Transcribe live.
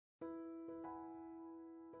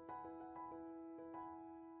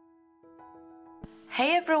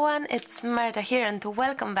Hey everyone, it's Marta here and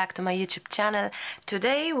welcome back to my YouTube channel.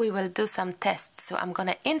 Today we will do some tests, so I'm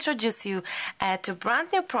gonna introduce you to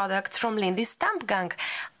brand new products from Lindy Stamp Gang.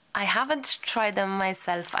 I haven't tried them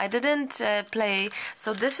myself, I didn't play,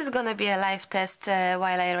 so this is gonna be a live test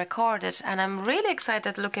while I record it, and I'm really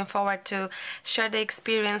excited, looking forward to share the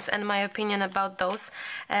experience and my opinion about those.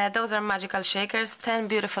 Those are magical shakers, 10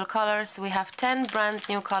 beautiful colors. We have 10 brand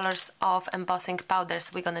new colors of embossing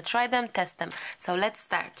powders. We're gonna try them, test them, so let's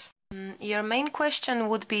start. Your main question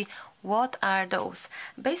would be, what are those?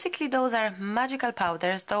 Basically, those are magical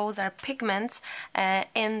powders. Those are pigments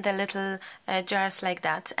in the little jars like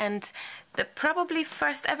that. And the probably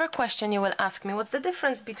first ever question you will ask me, what's the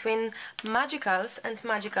difference between magicals and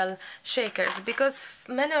magical shakers? Because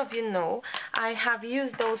many of you know, I have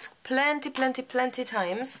used those plenty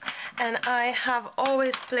times, and I have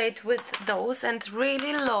always played with those and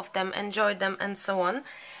really loved them, enjoyed them, and so on.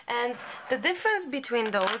 And the difference between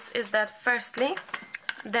those is that firstly,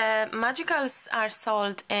 the magicals are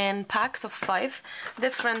sold in packs of 5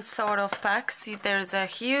 different sort of packs. There's a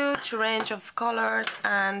huge range of colors,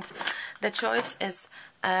 and the choice is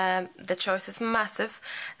massive.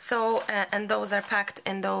 So and those are packed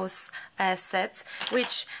in those sets,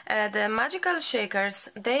 which the magical shakers,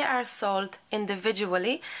 they are sold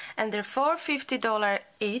individually, and they're $4.50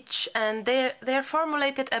 each, and they're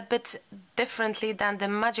formulated a bit differently than the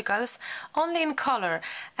magicals, only in color.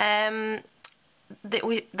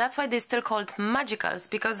 That's why they're still called magicals,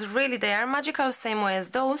 because really they are magical same way as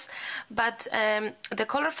those, but the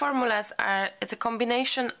color formulas it's a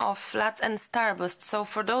combination of flats and starburst. So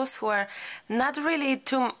for those who are not really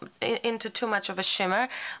into too much of a shimmer,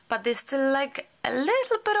 but they still like a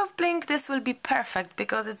little bit of blink, this will be perfect,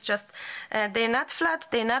 because it's just they're not flat,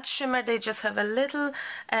 they're not shimmer, they just have a little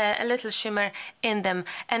shimmer in them.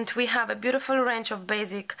 And we have a beautiful range of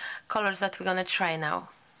basic colors that we're gonna try now.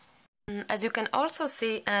 As you can also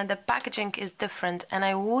see, the packaging is different, and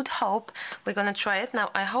I would hope we're gonna try it now.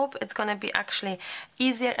 I hope it's gonna be actually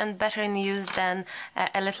easier and better in use than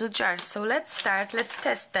a little jar. So let's start, let's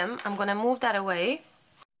test them. I'm gonna move that away.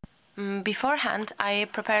 Beforehand, I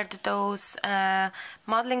prepared those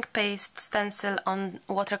modeling paste stencil on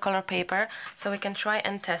watercolor paper, so we can try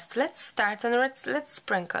and test. Let's start and let's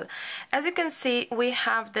sprinkle. As you can see, we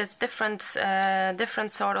have this different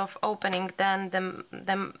sort of opening than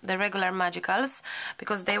the regular magicals,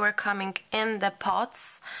 because they were coming in the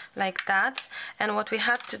pots like that. And what we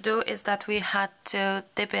had to do is that we had to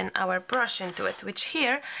dip in our brush into it, which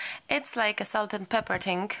here it's like a salt and pepper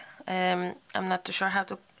thing. I'm not too sure how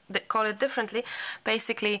to call it differently.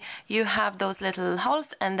 Basically, you have those little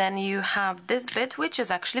holes, and then you have this bit, which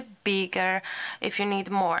is actually bigger if you need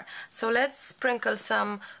more. So let's sprinkle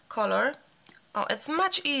some color. Oh, it's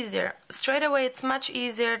much easier. Straight away, it's much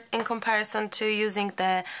easier in comparison to using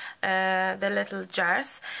the little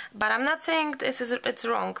jars. But I'm not saying it's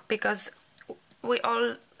wrong, because we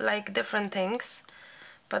all like different things.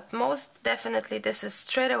 But most definitely, this is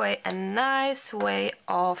straight away a nice way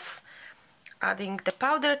of adding the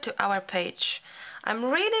powder to our page. I'm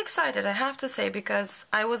really excited, I have to say, because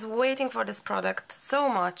I was waiting for this product so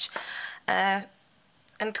much and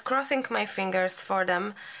crossing my fingers for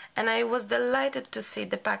them, and I was delighted to see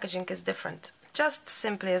the packaging is different. Just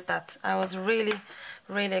simply as that. I was really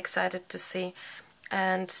excited to see,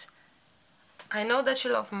 and I know that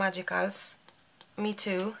you love magicals, me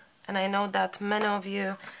too, and I know that many of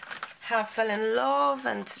you have fell in love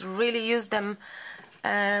and really use them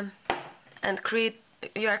and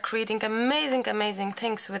you are creating amazing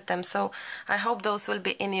things with them. So I hope those will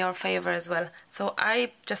be in your favor as well. So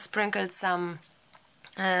I just sprinkled some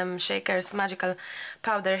shakers magical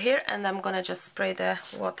powder here, and I'm gonna just spray the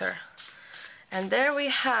water, and there we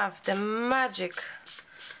have the magic.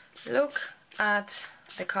 Look at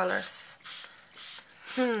the colors.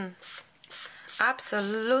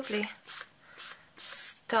 Absolutely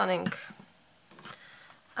stunning,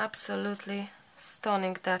 absolutely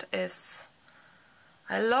stunning that is.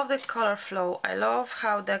 I love the color flow. I love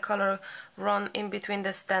how the color run in between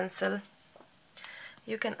the stencil.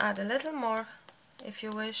 You can add a little more if you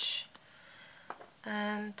wish,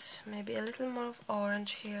 and maybe a little more of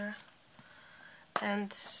orange here,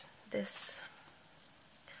 and this,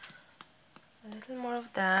 a little more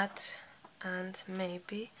of that, and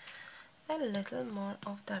maybe a little more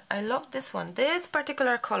of that. I love this one, this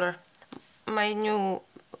particular color, my new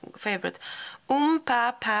favorite,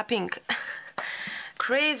 Pa Pa Pink.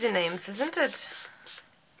 Crazy names, isn't it?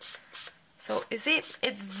 So you see,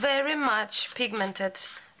 it's very much pigmented.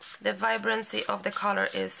 The vibrancy of the color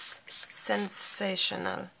is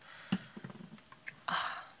sensational.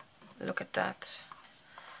 Oh, look at that.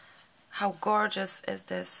 How gorgeous is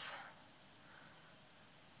this?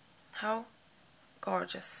 How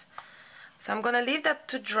gorgeous. So I'm gonna leave that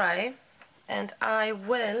to dry, and I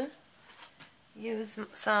will use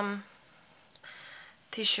some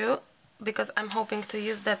tissue because I'm hoping to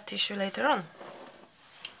use that tissue later on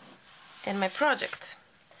in my project.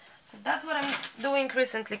 So that's what I'm doing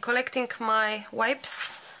recently, collecting my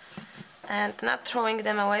wipes and not throwing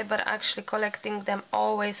them away, but actually collecting them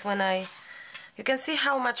always when you can see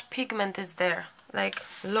how much pigment is there, like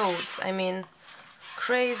loads, I mean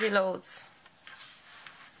crazy loads.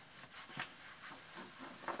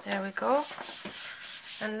 There we go.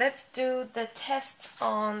 And let's do the test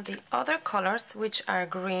on the other colors, which are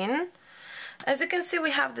green. As you can see,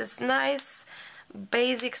 we have this nice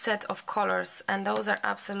basic set of colors, and those are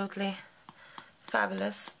absolutely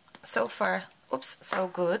fabulous. So far, oops, so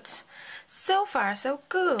good. So far, so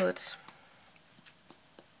good.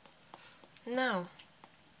 Now,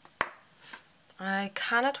 I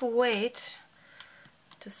cannot wait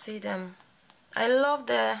to see them. I love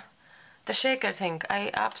the shaker thing. I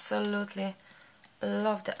absolutely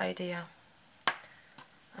love the idea.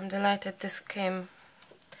 I'm delighted this came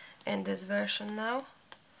in this version now,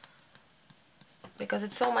 because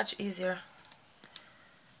it's so much easier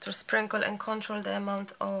to sprinkle and control the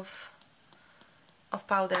amount of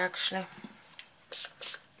powder actually.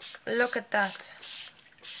 Look at that.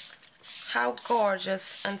 How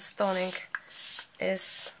gorgeous and stunning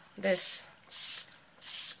is this?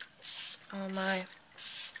 Oh my.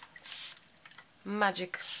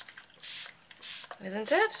 Magic.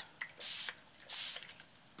 Isn't it?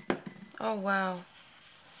 Oh wow.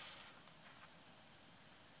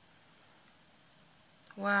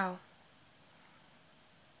 Wow.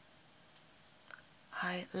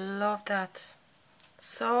 I love that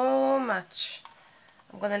so much.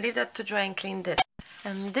 I'm gonna leave that to dry and clean this.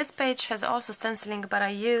 This page has also stenciling, but I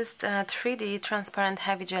used 3D transparent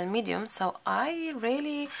heavy gel medium, so I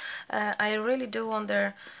really do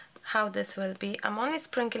wonder how this will be. I'm only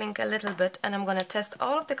sprinkling a little bit, and I'm gonna test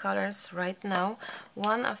all of the colors right now,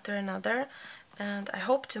 one after another, and I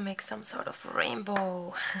hope to make some sort of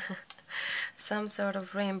rainbow some sort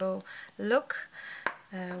of rainbow look.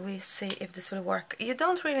 We see if this will work. You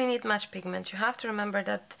don't really need much pigment. You have to remember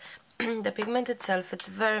that the pigment itself, it's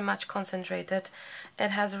very much concentrated. It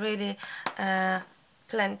has really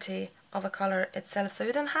plenty of a color itself, so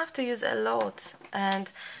you don't have to use a lot,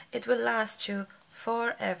 and it will last you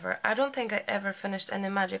forever. I don't think I ever finished any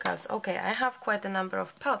magicals. Okay, I have quite a number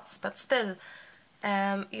of pots, but still,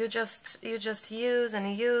 you just use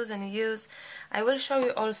and use and use. I will show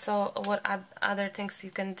you also what other things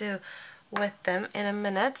you can do with them in a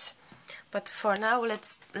minute, but for now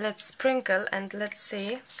let's sprinkle and let's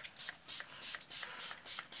see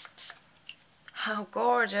how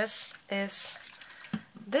gorgeous is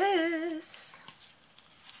this.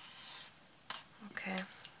 Okay,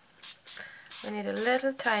 we need a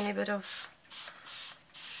little tiny bit of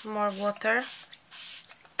more water,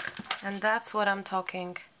 and that's what I'm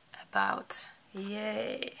talking about.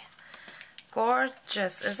 Yay!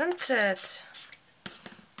 Gorgeous, isn't it?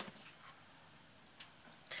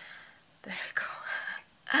 There you go.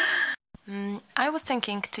 I was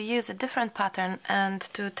thinking to use a different pattern and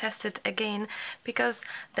to test it again, because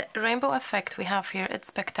the rainbow effect we have here, it's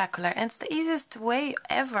spectacular, and it's the easiest way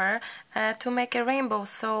ever to make a rainbow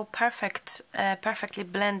so perfectly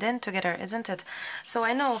blend in together, isn't it? So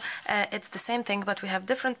I know it's the same thing, but we have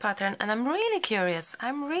different pattern, and I'm really curious,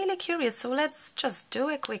 so let's just do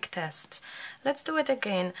a quick test. Let's do it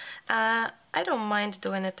again. I don't mind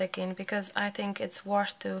doing it again because I think it's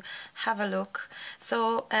worth to have a look.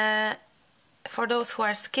 So for those who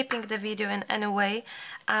are skipping the video in any way,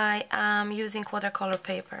 I am using watercolor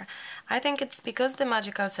paper. I think it's because the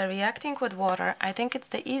magicals are reacting with water, I think it's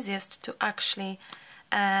the easiest to actually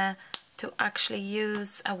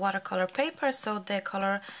use a watercolor paper, so the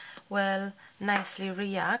color will nicely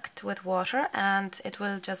react with water and it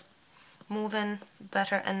will just move in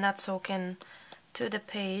better and not soak in to the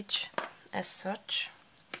page as such.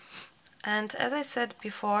 And as I said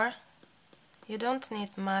before, you don't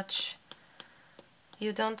need much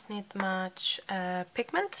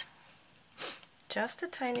pigment, just a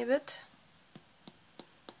tiny bit,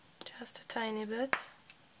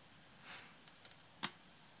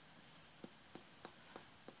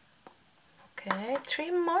 Okay,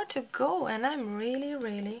 3 more to go, and I'm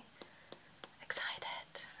really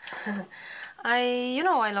excited. I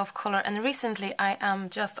love color, and recently I am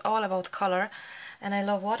just all about color, and I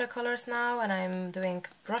love watercolors now, and I'm doing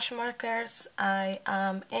brush markers. I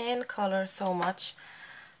am in color so much,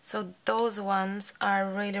 so those ones are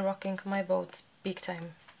really rocking my boat big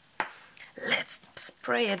time. let's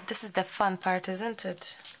spray it. This is the fun part, isn't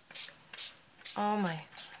it? Oh my.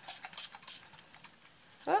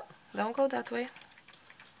 Oh, don't go that way.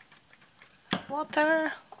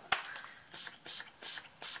 Water.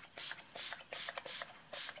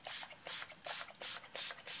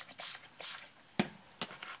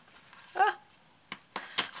 Ah,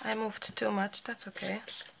 I moved too much, that's okay.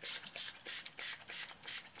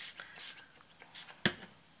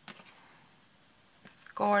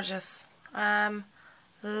 Gorgeous. I'm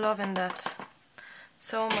loving that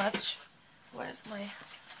so much. Where's my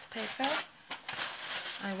paper?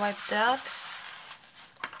 I wiped that.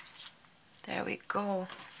 There we go.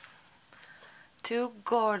 Two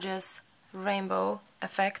gorgeous rainbow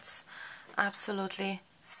effects. Absolutely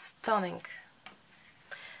stunning.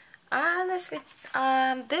 Honestly,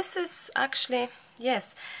 this is actually,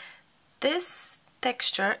 yes, this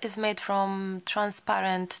texture is made from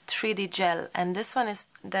transparent 3D gel, and this one is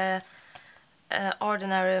the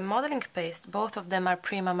ordinary modeling paste. Both of them are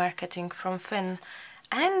Prima Marketing from Finn,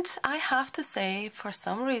 and I have to say, for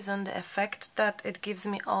some reason, the effect that it gives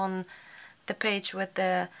me on the page with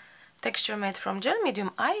the texture made from gel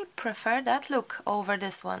medium, I prefer that look over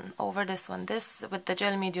this one, this with the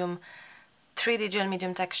gel medium, 3D gel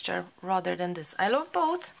medium texture rather than this. I love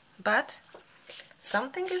both, but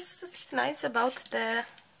something is nice about the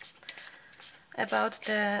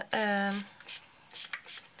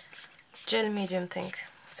gel medium thing.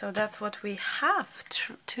 So that's what we have.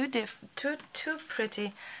 Two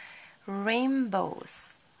pretty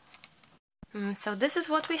rainbows. So this is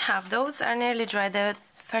what we have. Those are nearly dry, the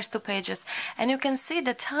first two pages, and you can see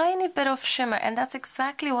the tiny bit of shimmer, and that's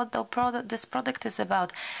exactly what this product is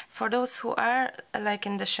about, for those who are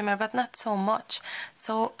liking the shimmer but not so much.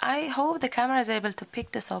 So I hope the camera is able to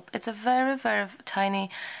pick this up. It's a very, very tiny,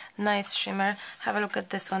 nice shimmer. Have a look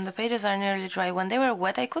at this one. The pages are nearly dry. When they were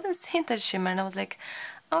wet, I couldn't see the shimmer, and I was like,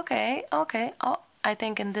 okay. Oh, I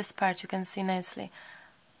think in this part you can see nicely.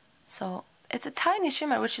 So it's a tiny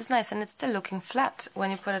shimmer, which is nice, and it's still looking flat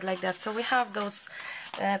when you put it like that. So we have those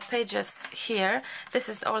pages here. This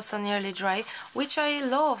is also nearly dry, which I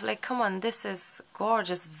love. Like, come on, this is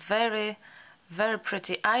gorgeous. Very, very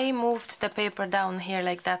pretty. I moved the paper down here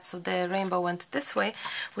like that, so the rainbow went this way,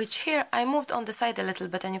 which here I moved on the side a little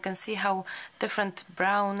bit, and you can see how different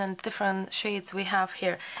brown and different shades we have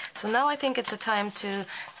here. So now I think it's a time to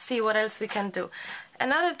see what else we can do.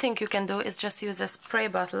 Another thing you can do is just use a spray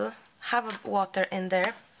bottle, have water in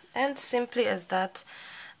there, and simply as that,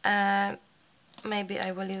 maybe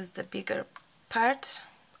I will use the bigger part,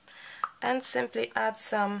 and simply add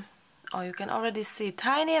some, oh, you can already see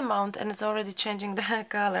tiny amount, and it's already changing the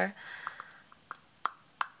color.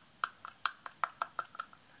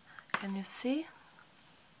 Can you see?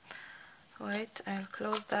 Wait, I'll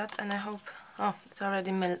close that, and I hope, oh, it's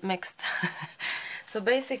already mixed. So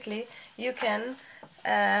basically you can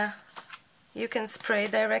spray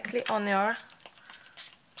directly on your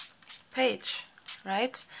page,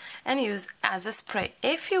 right, and use as a spray.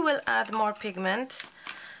 If you will add more pigment,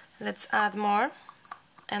 let's add more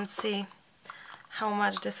and see how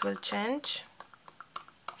much this will change.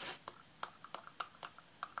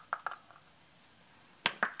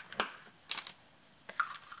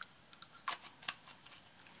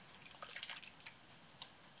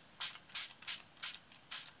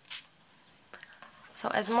 So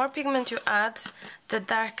as more pigment you add, the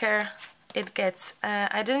darker it gets.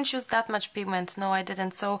 I didn't use that much pigment, no I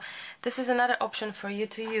didn't, so this is another option for you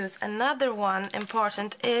to use. Another one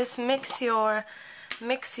important is mix your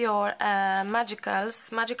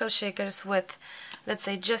magical shakers with, let's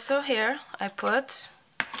say, gesso here I put,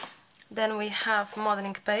 then we have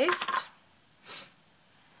modeling paste,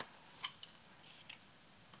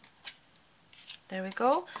 there we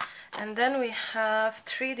go, and then we have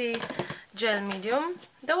 3D gel medium.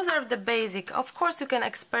 Those are the basic. Of course you can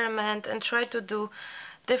experiment and try to do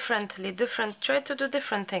try to do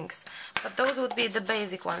different things, but those would be the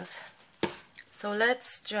basic ones. So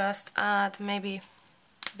let's just add, maybe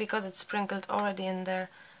because it's sprinkled already in there,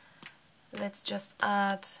 let's just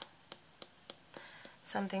add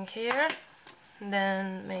something here,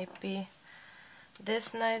 then maybe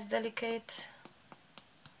this nice delicate.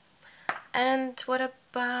 And what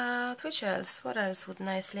about, what else would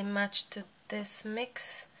nicely match to this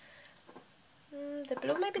mix? The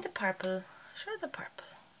blue, maybe the purple. Sure, the purple.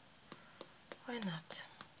 Why not?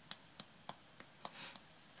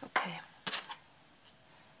 Okay.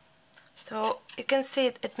 So you can see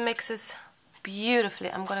it mixes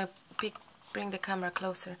beautifully. I'm gonna bring the camera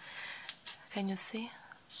closer. Can you see?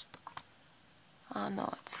 Oh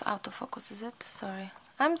no, it's out of focus, is it? Sorry.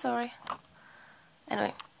 I'm sorry.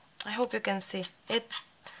 Anyway, I hope you can see.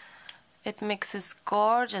 It mixes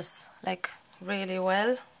gorgeous, like really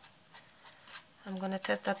well. I'm gonna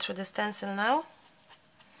test that through the stencil now.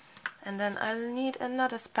 And then I'll need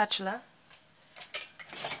another spatula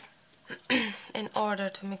in order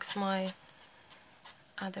to mix my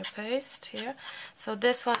other paste here. So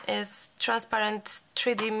this one is transparent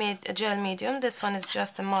 3D gel medium. This one is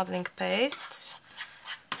just a modeling paste.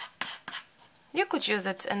 You could use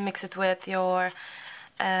it and mix it with your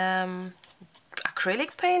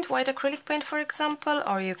acrylic paint, white acrylic paint for example,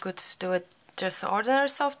 or you could do it just ordinary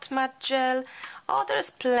soft matte gel. Oh,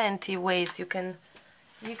 there's plenty ways you can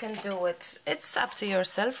do it. It's up to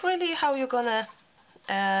yourself really how you're gonna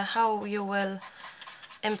how you will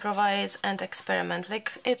improvise and experiment.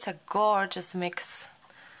 Like, it's a gorgeous mix.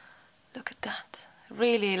 Look at that.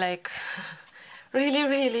 Really, like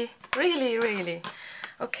really.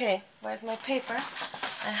 Okay, where's my paper?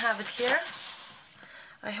 I have it here.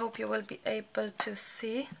 I hope you will be able to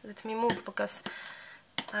see. Let me move because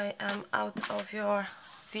I am out of your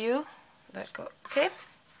view. There we go. Okay.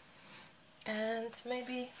 And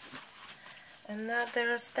maybe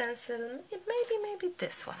another stencil, maybe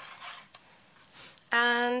this one.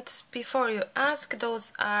 And before you ask,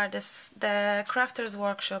 those are the Crafters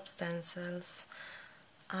Workshop stencils.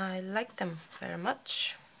 I like them very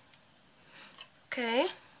much. Okay,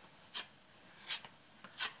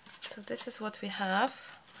 so this is what we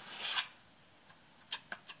have.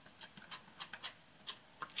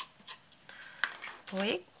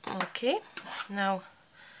 Wait, okay, now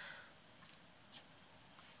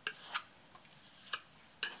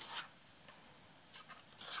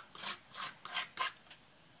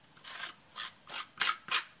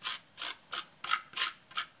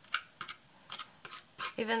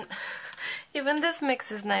even this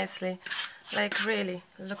mixes nicely. Like, really,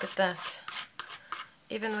 look at that.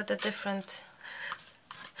 Even with the different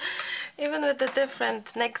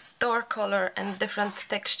next door color and different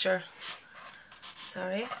texture.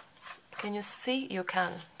 Sorry. Can you see? You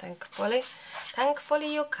can. Thankfully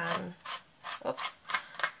you can. Oops.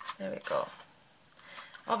 There we go.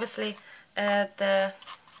 Obviously, the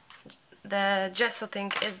gesso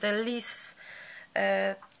thing is the least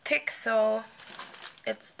thick, so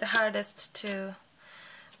it's the hardest to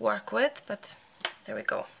work with, but there we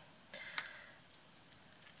go.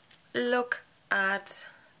 Look at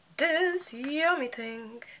this yummy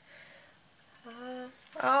thing.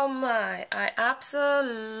 Oh my, I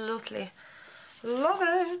absolutely love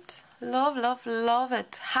it. Love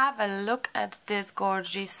it. Have a look at this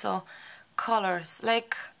gorgeous colors.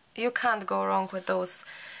 Like, you can't go wrong with those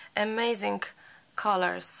amazing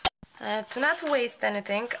colors. To not waste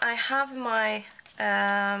anything, I have my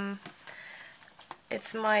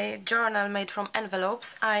it's my journal made from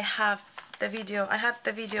envelopes. I had the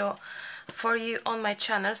video for you on my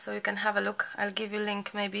channel, so you can have a look. I'll give you a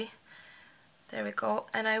link maybe. There we go.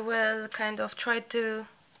 And I will kind of try to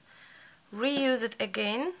reuse it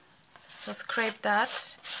again. So scrape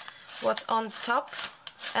that, what's on top.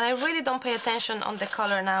 And I really don't pay attention on the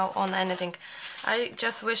color now on anything. I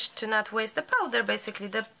just wish to not waste the powder, basically,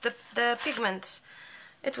 the pigment.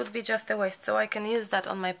 It would be just a waste, so I can use that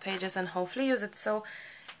on my pages and hopefully use it. So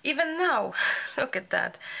even now, look at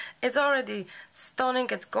that. It's already stunning,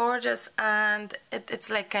 it's gorgeous, and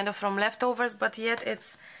it's like kind of from leftovers, but yet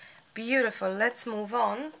it's beautiful. Let's move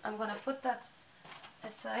on. I'm gonna put that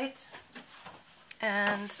aside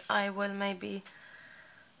and I will maybe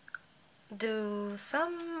do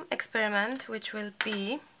some experiment which will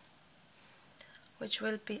be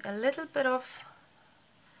a little bit of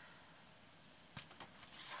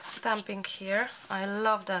stamping here. I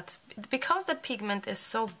love that because the pigment is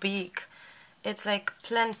so big. It's like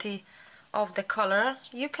plenty of the color.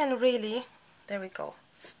 You can really, there we go,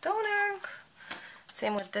 stunning.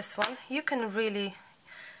 Same with this one. You can really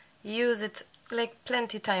use it like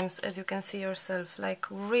plenty times, as you can see yourself. Like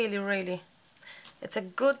really, it's a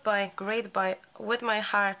good buy, great buy, with my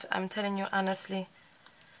heart, I'm telling you honestly.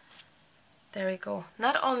 There we go.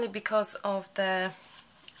 Not only because of the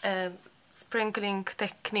sprinkling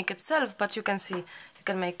technique itself, but you can see you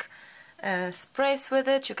can make sprays with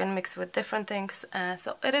it, you can mix with different things,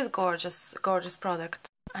 so it is gorgeous product.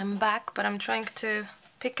 I'm back, but I'm trying to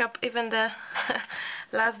pick up even the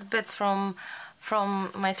last bits from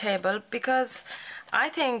my table, because I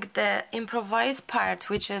think the improvised part,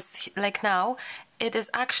 which is like now, it is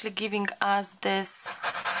actually giving us this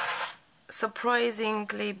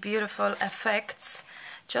surprisingly beautiful effects,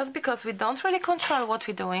 just because we don't really control what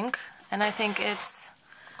we're doing. And I think it's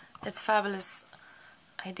fabulous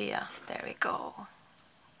idea. There we go.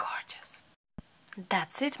 Gorgeous.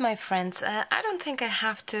 That's it, my friends. I don't think I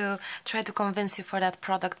have to try to convince you for that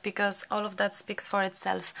product because all of that speaks for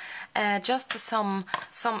itself. Just to sum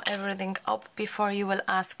everything up before you will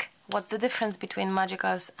ask what's the difference between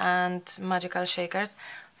magicals and magical shakers.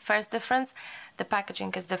 First difference, the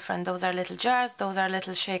packaging is different. Those are little jars, those are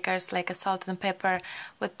little shakers like a salt and pepper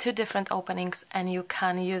with 2 different openings, and you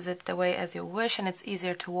can use it the way as you wish and it's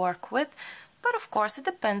easier to work with. But of course it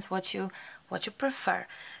depends what you prefer.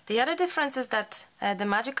 The other difference is that the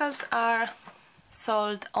magicals are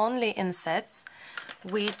sold only in sets,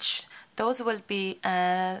 which those will be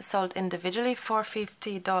sold individually for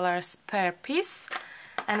 $50 per piece.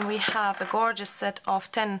 And we have a gorgeous set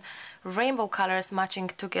of 10 rainbow colors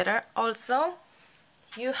matching together. Also,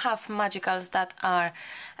 you have magicals that are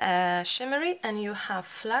shimmery, and you have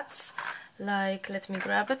flats, like, let me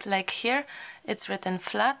grab it, like here, it's written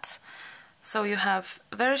flat. So you have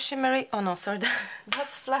very shimmery, oh no, sorry,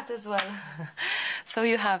 that's flat as well. So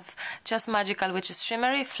you have just magical, which is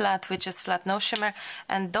shimmery, flat, which is flat, no shimmer,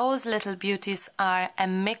 and those little beauties are a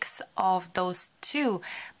mix of those two.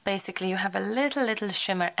 Basically, you have a little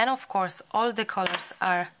shimmer, and of course, all the colors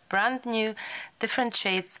are brand new, different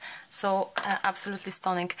shades, so absolutely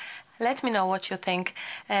stunning. Let me know what you think.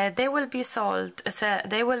 They will be sold.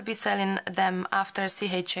 They will be selling them after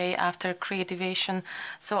CHA, after Creativation.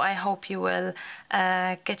 So I hope you will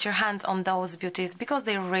get your hands on those beauties because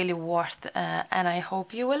they're really worth. And I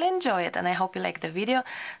hope you will enjoy it. And I hope you like the video.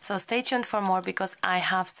 So stay tuned for more because I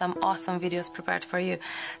have some awesome videos prepared for you.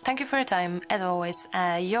 Thank you for your time. As always,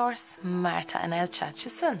 yours, Marta, and I'll chat to you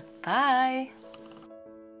soon. Bye.